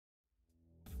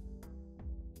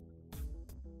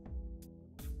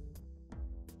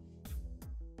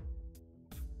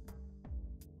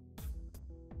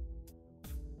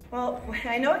Well,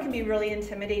 I know it can be really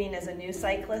intimidating as a new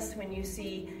cyclist when you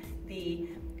see the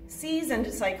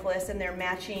seasoned cyclists in their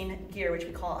matching gear, which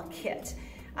we call a kit.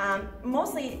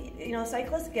 Mostly,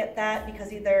 cyclists get that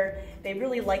because either they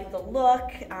really like the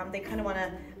look, they kind of want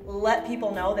to let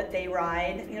people know that they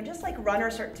ride, just like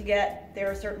runners to get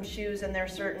their certain shoes and their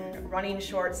certain running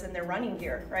shorts and their running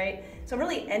gear, right? So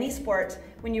really any sport,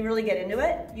 when you really get into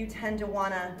it, you tend to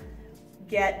want to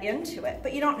get into it,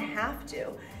 but you don't have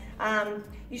to.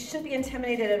 You shouldn't be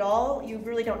intimidated at all. You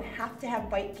really don't have to have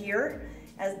bike gear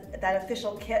as that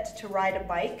official kit to ride a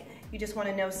bike. You just want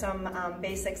to know some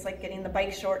basics like getting the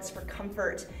bike shorts for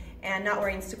comfort and not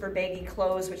wearing super baggy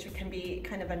clothes, which can be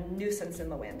kind of a nuisance in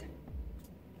the wind.